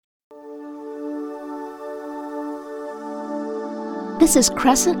This is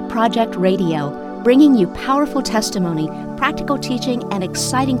Crescent Project Radio, bringing you powerful testimony, practical teaching, and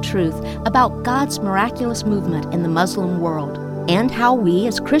exciting truth about God's miraculous movement in the Muslim world, and how we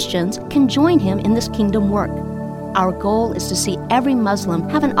as Christians can join Him in this kingdom work. Our goal is to see every Muslim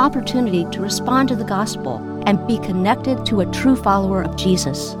have an opportunity to respond to the gospel and be connected to a true follower of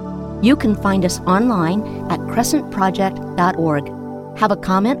Jesus. You can find us online at crescentproject.org. Have a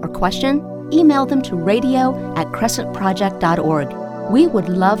comment or question? Email them to radio@crescentproject.org. We would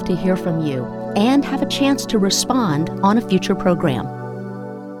love to hear from you and have a chance to respond on a future program.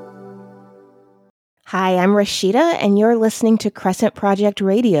 Hi, I'm Rashida, and you're listening to Crescent Project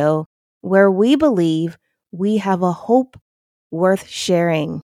Radio, where we believe we have a hope worth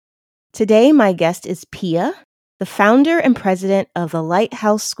sharing. Today, my guest is Pia, the founder and president of the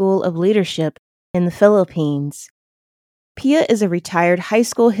Lighthouse School of Leadership in the Philippines. Pia is a retired high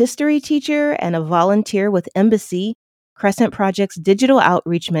school history teacher and a volunteer with Embassy, Crescent Project's digital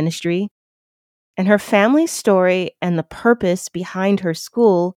outreach ministry, and her family's story and the purpose behind her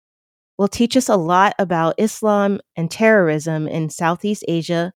school will teach us a lot about Islam and terrorism in Southeast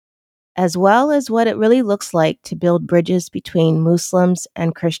Asia, as well as what it really looks like to build bridges between Muslims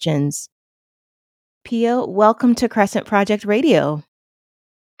and Christians. Pia, welcome to Crescent Project Radio.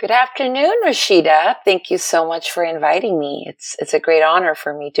 Good afternoon, Rashida. Thank you so much for inviting me. It's a great honor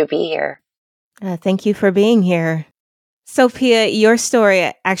for me to be here. Thank you for being here. So, Pia, your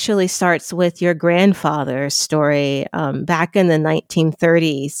story actually starts with your grandfather's story back in the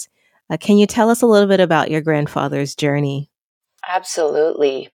 1930s. Can you tell us a little bit about your grandfather's journey?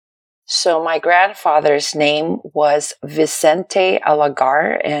 Absolutely. So my grandfather's name was Vicente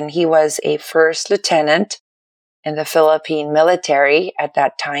Alagar, and he was a first lieutenant in the Philippine military at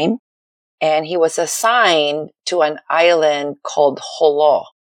that time. And he was assigned to an island called Jolo.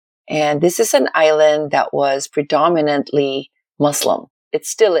 And this is an island that was predominantly Muslim. It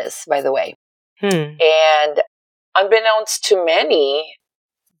still is, by the way. And unbeknownst to many,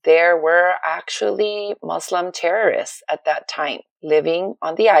 there were actually Muslim terrorists at that time living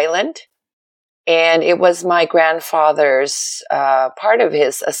on the island. And it was my grandfather's part of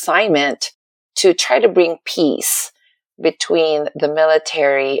his assignment to try to bring peace between the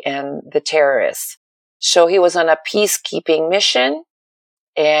military and the terrorists. So he was on a peacekeeping mission.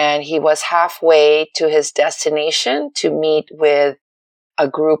 And he was halfway to his destination to meet with a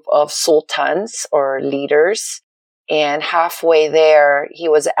group of sultans or leaders. And halfway there, he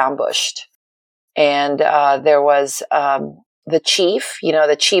was ambushed. And there was the chief,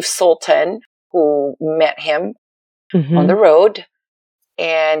 the chief sultan who met him on the road.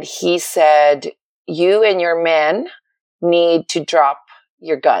 And he said, "You and your men need to drop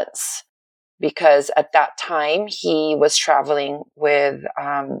your guns." Because at that time, he was traveling with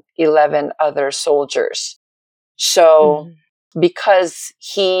 11 other soldiers. So because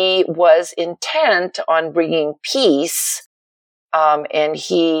he was intent on bringing peace, and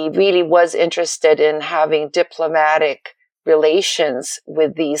he really was interested in having diplomatic relations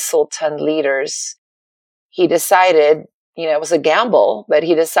with these Sultan leaders, he decided, it was a gamble, but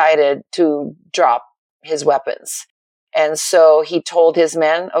he decided to drop his weapons. And so he told his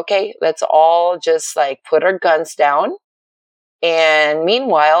men, okay, let's all just put our guns down. And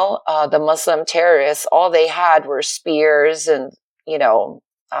meanwhile, the Muslim terrorists, all they had were spears and,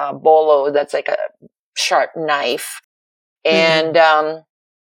 bolo, that's like a sharp knife. And, they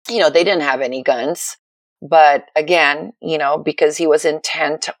didn't have any guns. But again, because he was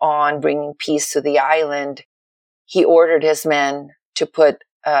intent on bringing peace to the island, he ordered his men to put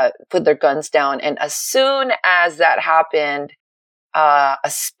their guns down. And as soon as that happened, a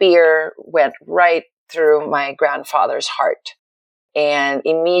spear went right through my grandfather's heart. And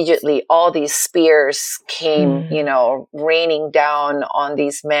immediately all these spears came, raining down on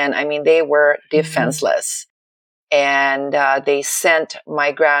these men. I mean, they were defenseless. And they sent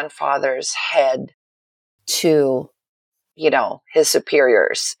my grandfather's head to, his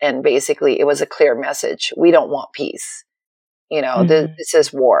superiors. And basically it was a clear message. We don't want peace. This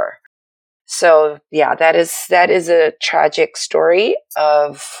is war. So yeah, that is a tragic story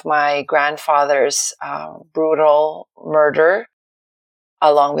of my grandfather's brutal murder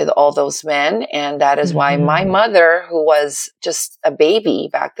along with all those men. And that is why my mother, who was just a baby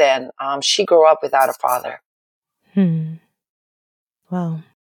back then, she grew up without a father. Wow.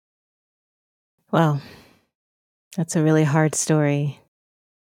 That's a really hard story.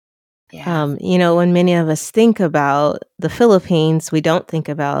 Yeah. When many of us think about the Philippines, we don't think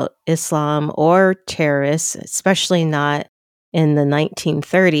about Islam or terrorists, especially not in the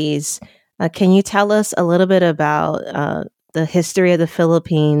 1930s. Can you tell us a little bit about the history of the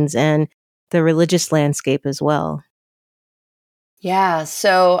Philippines and the religious landscape as well? Yeah,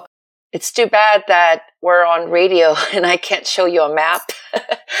 so it's too bad that we're on radio and I can't show you a map.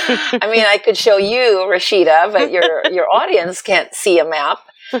 I mean, I could show you, Rashida, but your audience can't see a map.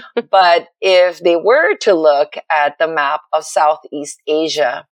 But if they were to look at the map of Southeast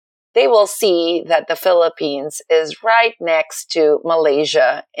Asia, they will see that the Philippines is right next to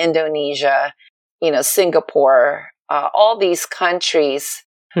Malaysia, Indonesia, Singapore, all these countries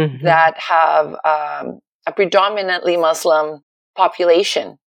that have a predominantly Muslim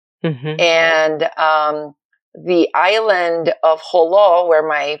population. And the island of Jolo, where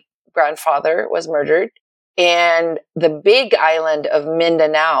my grandfather was murdered, and the big island of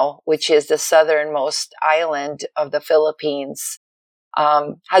Mindanao, which is the southernmost island of the Philippines,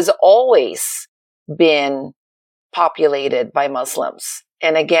 has always been populated by Muslims.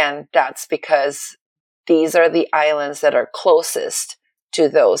 And again, that's because these are the islands that are closest to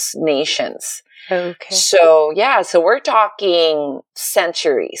those nations. Okay. So we're talking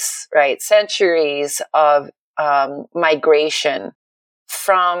centuries, right? Centuries of migration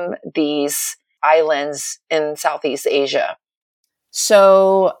from these islands in Southeast Asia.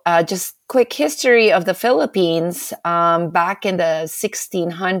 So just quick history of the Philippines. Back in the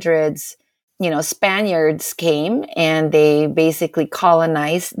 1600s, Spaniards came and they basically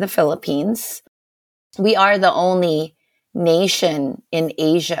colonized the Philippines. We are the only nation in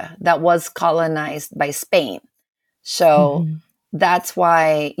Asia that was colonized by Spain. So that's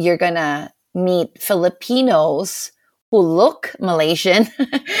why you're going to meet Filipinos who look Malaysian,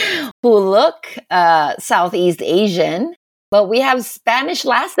 who look Southeast Asian, but we have Spanish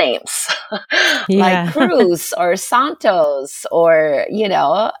last names like Cruz or Santos or,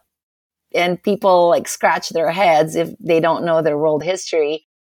 and people like scratch their heads if they don't know their world history.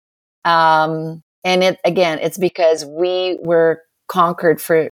 And it's because we were conquered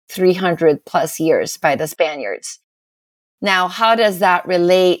for 300 plus years by the Spaniards. Now, how does that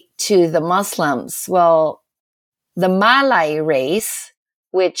relate to the Muslims? Well, the Malay race,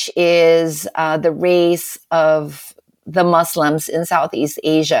 which is the race of the Muslims in Southeast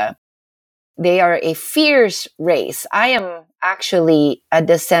Asia, they are a fierce race. I am actually a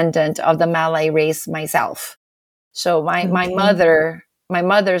descendant of the Malay race myself. So my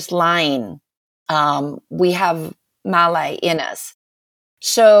mother's line, we have Malay in us.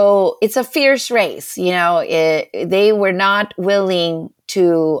 So it's a fierce race. They were not willing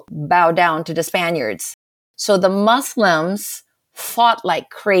to bow down to the Spaniards. So the Muslims fought like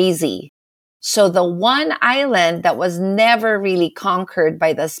crazy. So the one island that was never really conquered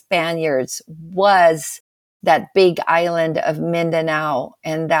by the Spaniards was that big island of Mindanao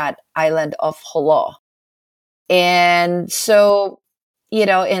and that island of Jolo. And so,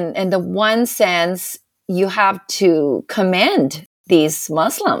 in the one sense, you have to commend these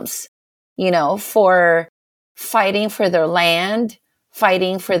Muslims, for fighting for their land,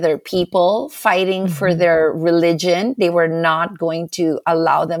 fighting for their people, fighting for their religion. They were not going to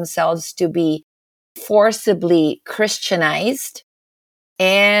allow themselves to be forcibly Christianized.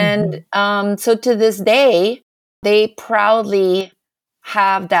 And so to this day, they proudly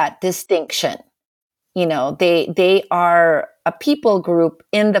have that distinction. They are a people group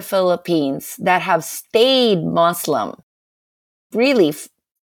in the Philippines that have stayed Muslim. Really,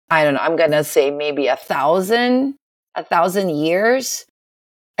 I don't know, I'm going to say maybe 1,000 years.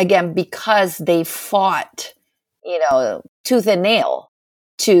 Again, because they fought, tooth and nail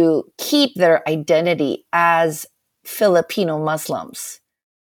to keep their identity as Filipino Muslims.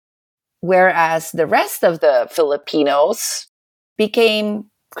 Whereas the rest of the Filipinos became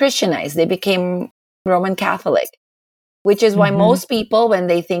Christianized. They became Roman Catholic, which is why most people, when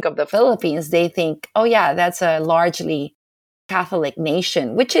they think of the Philippines, they think, oh yeah, that's a largely Catholic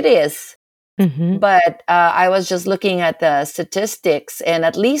nation, which it is. But I was just looking at the statistics, and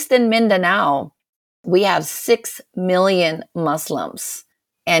at least in Mindanao, we have 6 million Muslims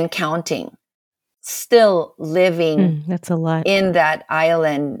and counting still living that's a lot. In that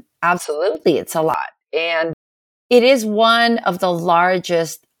island. Absolutely, it's a lot. And it is one of the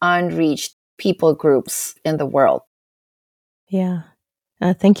largest unreached people groups in the world. Yeah.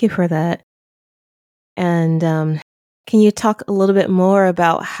 Thank you for that. And can you talk a little bit more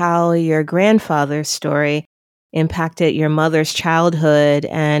about how your grandfather's story impacted your mother's childhood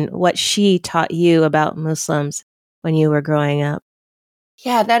and what she taught you about Muslims when you were growing up?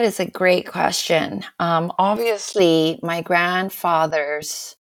 Yeah, that is a great question. Obviously, my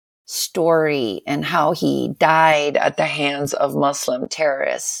grandfather's story and how he died at the hands of Muslim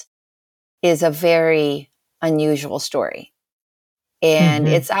terrorists is a very unusual story. And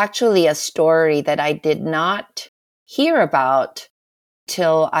it's actually a story that I did not hear about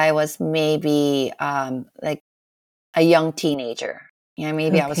till I was maybe a young teenager.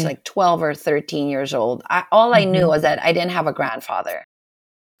 Maybe I was Okay. like 12 or 13 years old. All I knew was that I didn't have a grandfather.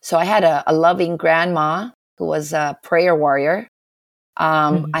 So I had a loving grandma who was a prayer warrior.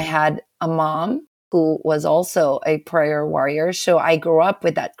 I had a mom who was also a prayer warrior. So I grew up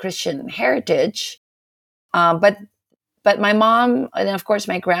with that Christian heritage. But my mom and of course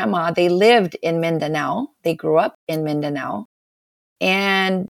my grandma, they lived in Mindanao. They grew up in Mindanao,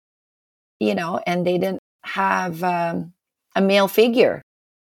 and and they didn't have a male figure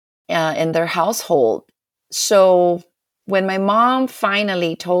in their household. So when my mom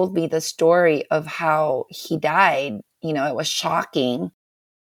finally told me the story of how he died, it was shocking.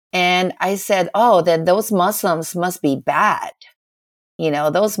 And I said, oh, then those Muslims must be bad.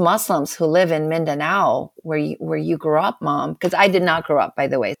 Those Muslims who live in Mindanao, where you grew up, Mom, because I did not grow up, by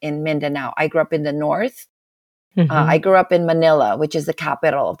the way, in Mindanao. I grew up in the north. I grew up in Manila, which is the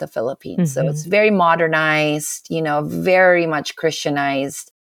capital of the Philippines. So it's very modernized, very much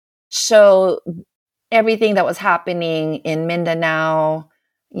Christianized. So everything that was happening in Mindanao,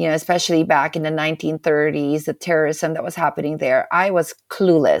 especially back in the 1930s, the terrorism that was happening there, I was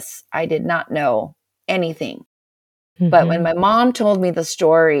clueless. I did not know anything. But when my mom told me the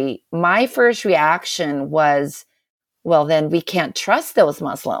story, my first reaction was, well, then we can't trust those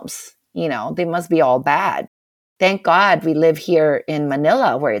Muslims. They must be all bad. Thank God we live here in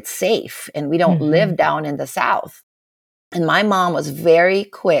Manila where it's safe and we don't live down in the South. And my mom was very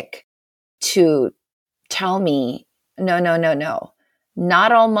quick to tell me, no.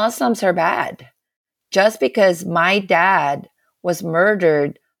 Not all Muslims are bad. Just because my dad was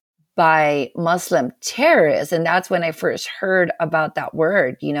murdered by Muslim terrorists, and that's when I first heard about that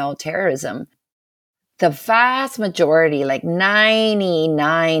word, terrorism. The vast majority, like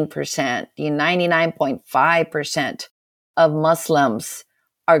 99%, 99.5% of Muslims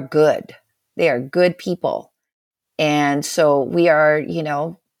are good. They are good people. And so we are,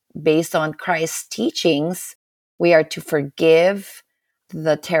 based on Christ's teachings, we are to forgive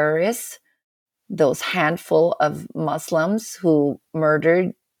the terrorists, those handful of Muslims who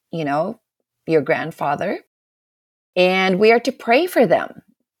murdered, your grandfather. And we are to pray for them,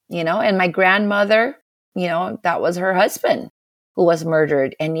 and my grandmother, that was her husband who was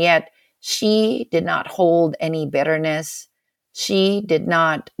murdered. And yet she did not hold any bitterness. She did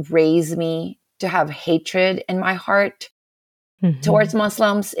not raise me to have hatred in my heart towards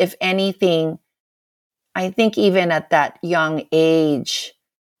Muslims. If anything, I think even at that young age,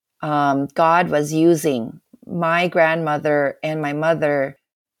 God was using my grandmother and my mother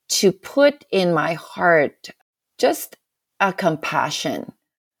to put in my heart just a compassion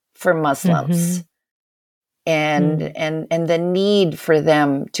for Muslims and the need for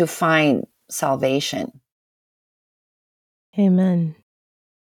them to find salvation. Amen.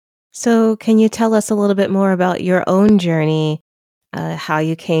 So can you tell us a little bit more about your own journey, how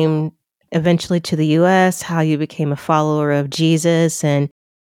you came eventually to the U.S., how you became a follower of Jesus, and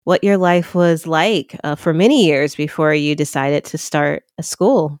what your life was like for many years before you decided to start a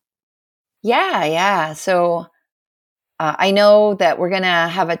school? Yeah. So I know that we're going to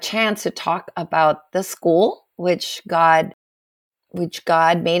have a chance to talk about the school, which God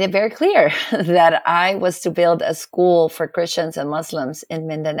made it very clear that I was to build a school for Christians and Muslims in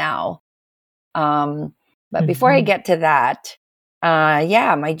Mindanao. But before I get to that,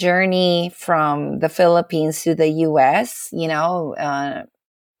 my journey from the Philippines to the U.S.,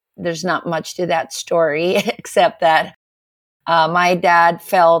 there's not much to that story except that my dad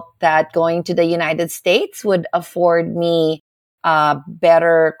felt that going to the United States would afford me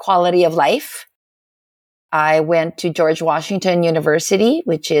better quality of life. I went to George Washington University,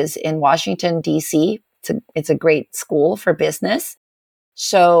 which is in Washington, D.C. It's a great school for business.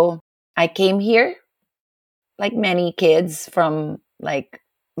 So I came here, like many kids from like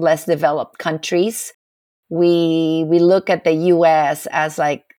less developed countries. We look at the U.S. as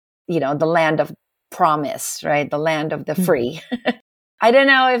like, the land of promise, right? The land of the free. I don't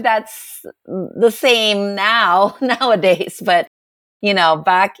know if that's the same nowadays, but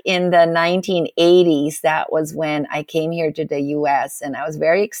back in the 1980s, that was when I came here to the US and I was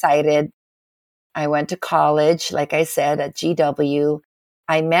very excited. I went to college, like I said, at GW.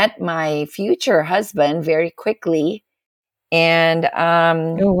 I met my future husband very quickly. And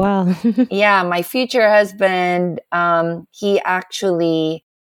Oh, wow. yeah, my future husband, he actually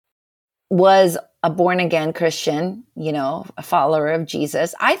was a born again Christian, a follower of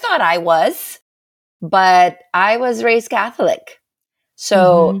Jesus. I thought I was, but I was raised Catholic.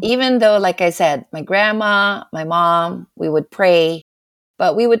 So even though, like I said, my grandma, my mom, we would pray,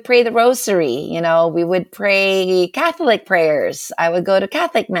 but we would pray the rosary, we would pray Catholic prayers. I would go to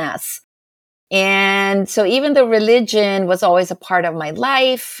Catholic mass. And so even though religion was always a part of my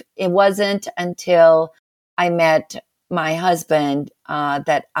life, it wasn't until I met my husband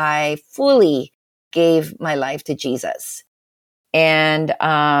that I fully gave my life to Jesus. And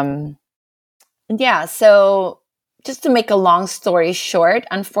yeah, so just to make a long story short,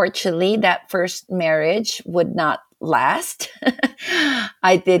 unfortunately, that first marriage would not last.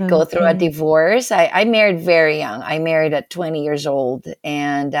 I did go through a divorce. I married very young. I married at 20 years old,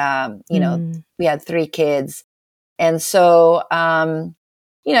 and we had 3 kids. And so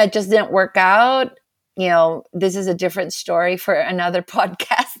it just didn't work out. This is a different story for another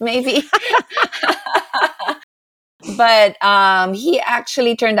podcast, maybe. But he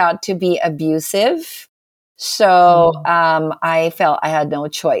actually turned out to be abusive. So I felt I had no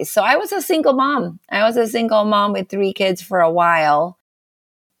choice. So I was a single mom. I was a single mom with 3 kids for a while.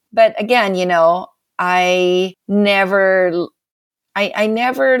 But again, I never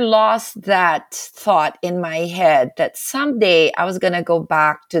lost that thought in my head that someday I was going to go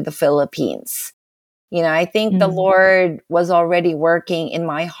back to the Philippines. I think the Lord was already working in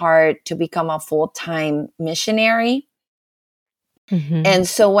my heart to become a full-time missionary. And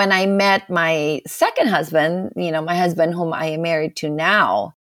so when I met my second husband, my husband whom I am married to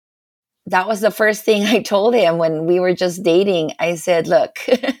now, that was the first thing I told him when we were just dating. I said, look,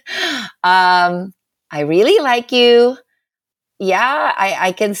 I really like you. Yeah,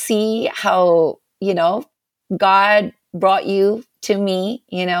 I can see how, God brought you to me,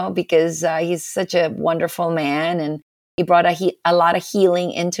 because he's such a wonderful man and he brought a lot of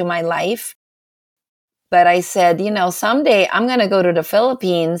healing into my life. But I said, someday I'm going to go to the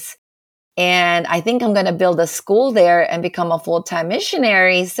Philippines and I think I'm going to build a school there and become a full-time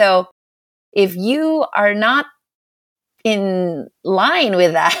missionary. So if you are not in line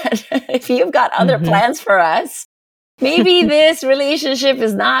with that, if you've got other plans for us, maybe this relationship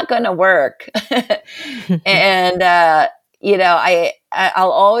is not going to work. And,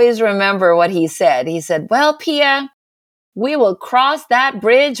 I'll always remember what he said. He said, well, Pia, we will cross that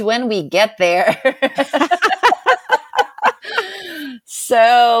bridge when we get there.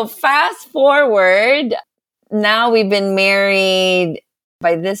 So fast forward, now we've been married.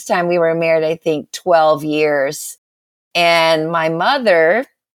 By this time we were married, I think 12 years. And my mother,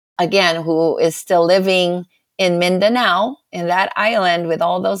 again, who is still living in Mindanao, in that island with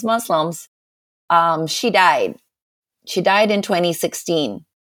all those Muslims, she died. She died in 2016.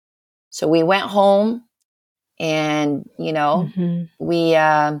 So we went home and,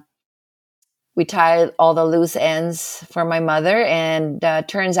 we tied all the loose ends for my mother. And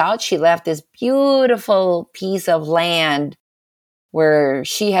turns out she left this beautiful piece of land where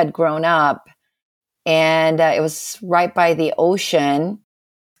she had grown up. And it was right by the ocean.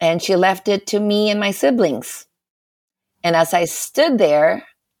 And she left it to me and my siblings. And as I stood there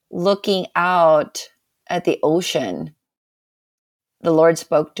looking out at the ocean, the Lord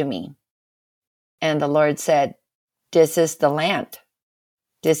spoke to me. And the Lord said, this is the land.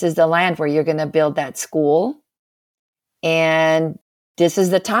 This is the land where you're going to build that school. And this is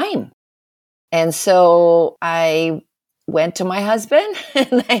the time. And so I went to my husband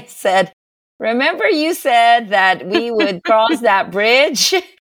and I said, remember you said that we would cross that bridge?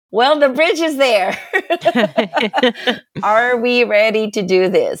 Well, the bridge is there. Are we ready to do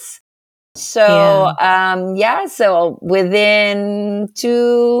this? So, so within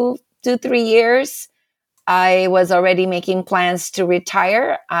 2 to 3 years, I was already making plans to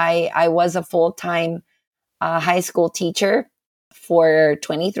retire. I was a full-time high school teacher for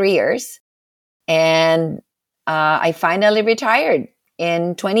 23 years. And I finally retired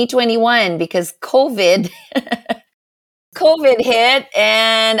in 2021 because COVID hit.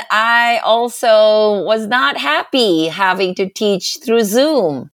 And I also was not happy having to teach through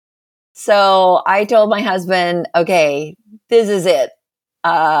Zoom. So I told my husband, okay, this is it.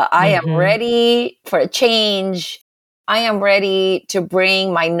 I am ready for a change. I am ready to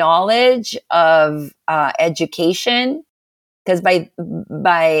bring my knowledge of education, because by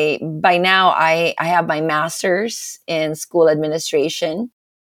now I have my master's in school administration.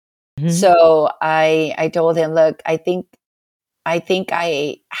 So I told him, look, I think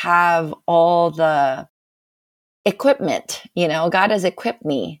I have all the equipment. God has equipped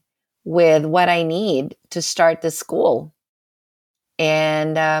me with what I need to start the school.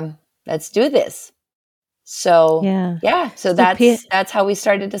 And let's do this. So, so that's how we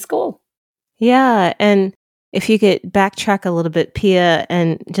started the school. Yeah. And if you could backtrack a little bit, Pia,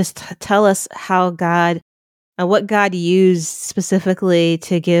 and just tell us how what God used specifically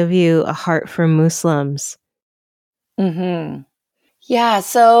to give you a heart for Muslims. Yeah.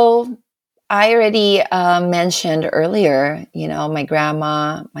 So I already mentioned earlier, my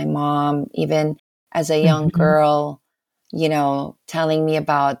grandma, my mom, even as a young Mm-hmm. girl, telling me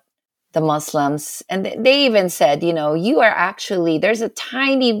about the Muslims. And they even said, you are actually, there's a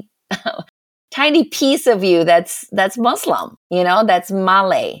tiny, tiny piece of you that's Muslim, that's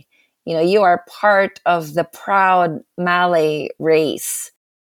Malay. You are part of the proud Malay race.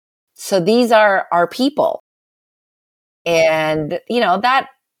 So these are our people. And,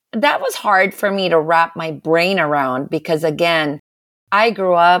 that was hard for me to wrap my brain around because, again, I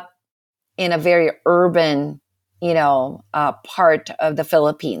grew up in a very urban, part of the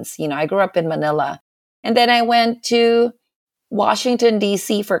Philippines. I grew up in Manila. And then I went to Washington,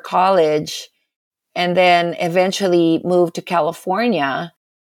 D.C. for college and then eventually moved to California.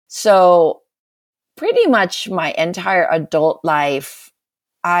 So pretty much my entire adult life,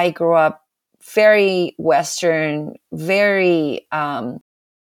 I grew up very Western, very,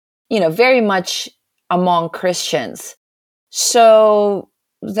 very much among Christians. So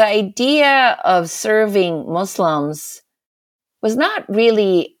the idea of serving Muslims was not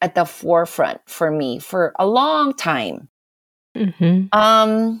really at the forefront for me for a long time.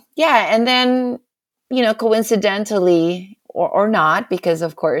 Mm-hmm. Yeah. And then, coincidentally or not, because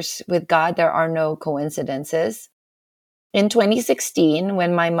of course, with God, there are no coincidences. In 2016,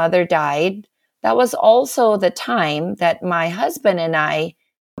 when my mother died, that was also the time that my husband and I,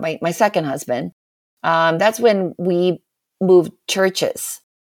 my second husband, that's when we moved churches.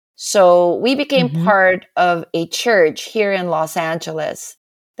 So we became Mm-hmm. part of a church here in Los Angeles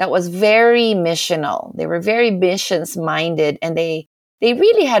that was very missional. They were very missions minded and they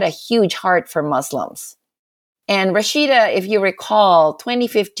really had a huge heart for Muslims. And Rashida, if you recall,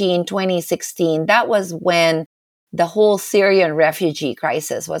 2015, 2016, that was when the whole Syrian refugee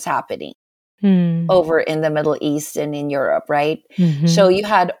crisis was happening over in the Middle East and in Europe, right? Mm-hmm. So you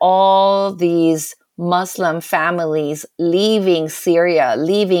had all these Muslim families leaving Syria,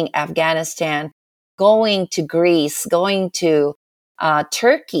 leaving Afghanistan, going to Greece, going to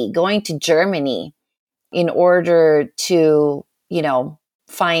Turkey, going to Germany in order to,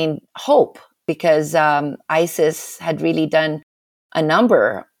 find hope because ISIS had really done a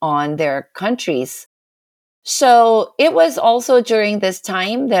number on their countries. So it was also during this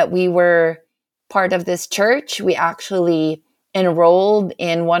time that we were part of this church. We actually enrolled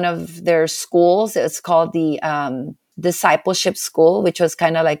in one of their schools. It's called the discipleship school, which was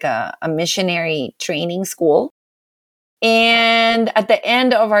kind of like a missionary training school. And at the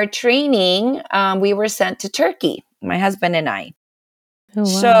end of our training, we were sent to Turkey, my husband and I. Oh, wow.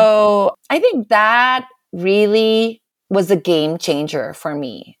 So I think that really was a game changer for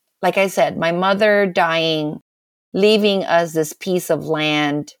me. Like I said, my mother dying, leaving us this piece of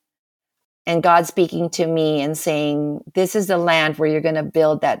land, and God speaking to me and saying, this is the land where you're going to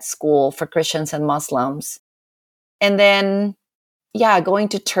build that school for Christians and Muslims. And then, going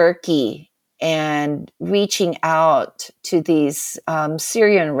to Turkey and reaching out to these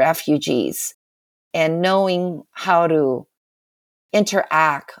Syrian refugees and knowing how to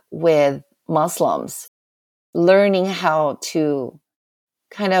interact with Muslims, learning how to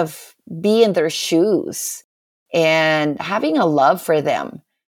kind of be in their shoes and having a love for them.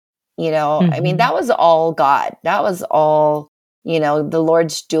 I mean, that was all God. That was all, the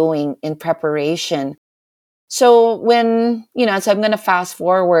Lord's doing in preparation. So when, so I'm going to fast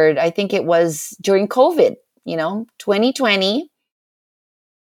forward. I think it was during COVID, 2020.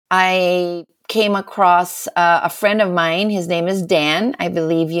 I came across a friend of mine. His name is Dan. I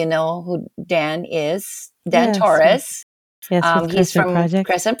believe you know who Dan is. Dan Torres. Yes, with He's Crescent from Project.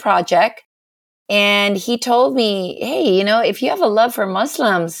 Crescent Project. And he told me, hey, if you have a love for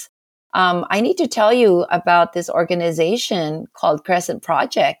Muslims, I need to tell you about this organization called Crescent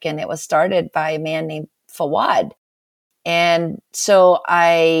Project. And it was started by a man named Fawad. And so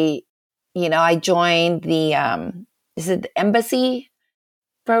I joined the, is it the embassy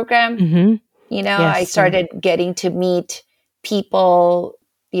program? Mm-hmm. I started getting to meet people,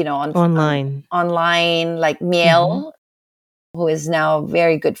 Online. online, like Miel, who is now a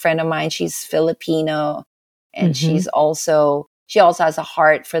very good friend of mine. She's Filipino and she also has a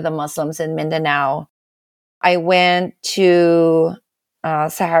heart for the Muslims in Mindanao. I went to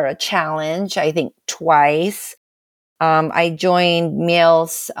Sahara Challenge, I think twice. I joined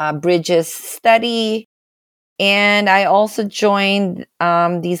Miel's Bridges study. And I also joined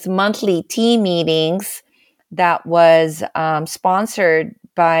these monthly team meetings that was sponsored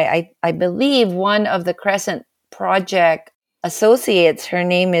by, I believe, one of the Crescent Project associates. Her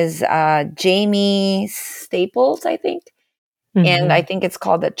name is Jamie Staples, I think. And I think it's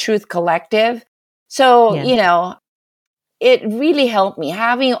called the Truth Collective. So, it really helped me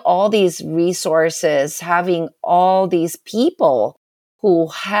having all these resources, having all these people who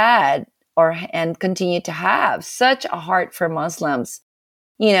had and continue to have such a heart for Muslims.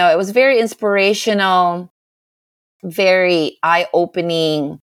 It was very inspirational, very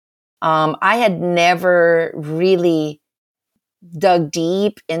eye-opening. I had never really dug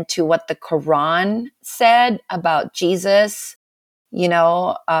deep into what the Quran said about Jesus,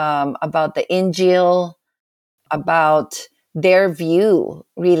 about the Injil, about their view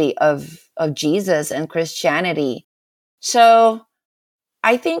really of Jesus and Christianity. So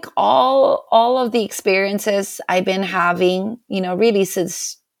I think all of the experiences I've been having, really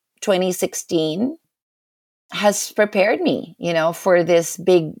since 2016 has prepared me, for this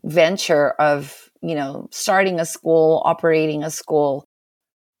big venture of, starting a school, operating a school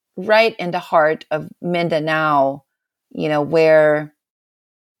right in the heart of Mindanao, where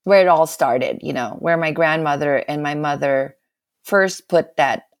it all started, where my grandmother and my mother first put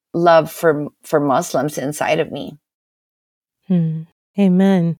that love for Muslims inside of me.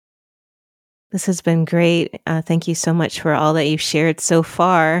 Amen. This has been great. Thank you so much for all that you've shared so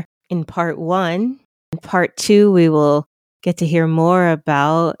far in part 1. In part 2, we will get to hear more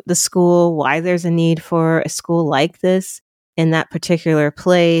about the school, why there's a need for a school like this in that particular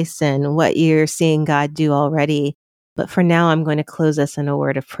place, and what you're seeing God do already. But for now, I'm going to close us in a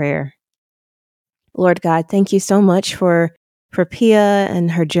word of prayer. Lord God, thank you so much for Pia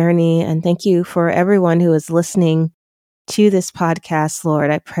and her journey, and thank you for everyone who is listening to this podcast,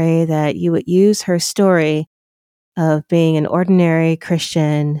 Lord. I pray that you would use her story of being an ordinary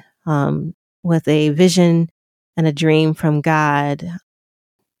Christian with a vision and a dream from God,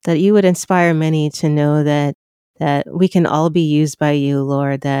 that you would inspire many to know that we can all be used by you,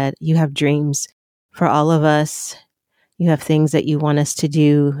 Lord, that you have dreams for all of us. You have things that you want us to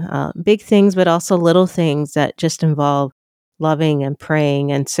do, big things, but also little things that just involve loving and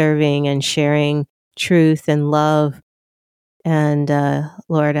praying and serving and sharing truth and love. And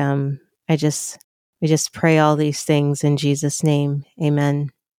Lord, we just pray all these things in Jesus' name. Amen.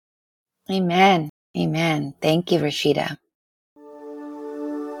 Amen. Amen. Thank you, Rashida.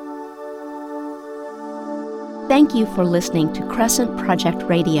 Thank you for listening to Crescent Project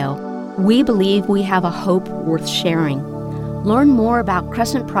Radio. We believe we have a hope worth sharing. Learn more about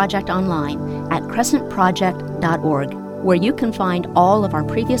Crescent Project online at crescentproject.org, where you can find all of our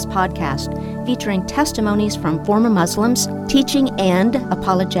previous podcasts featuring testimonies from former Muslims, teaching and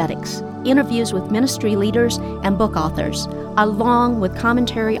apologetics, interviews with ministry leaders and book authors, along with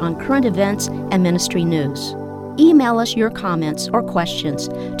commentary on current events and ministry news. Email us your comments or questions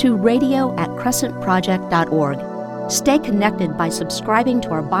to radio@crescentproject.org. Stay connected by subscribing to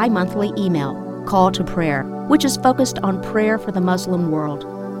our bi-monthly email, Call to Prayer, which is focused on prayer for the Muslim world.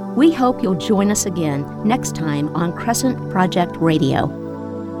 We hope you'll join us again next time on Crescent Project Radio.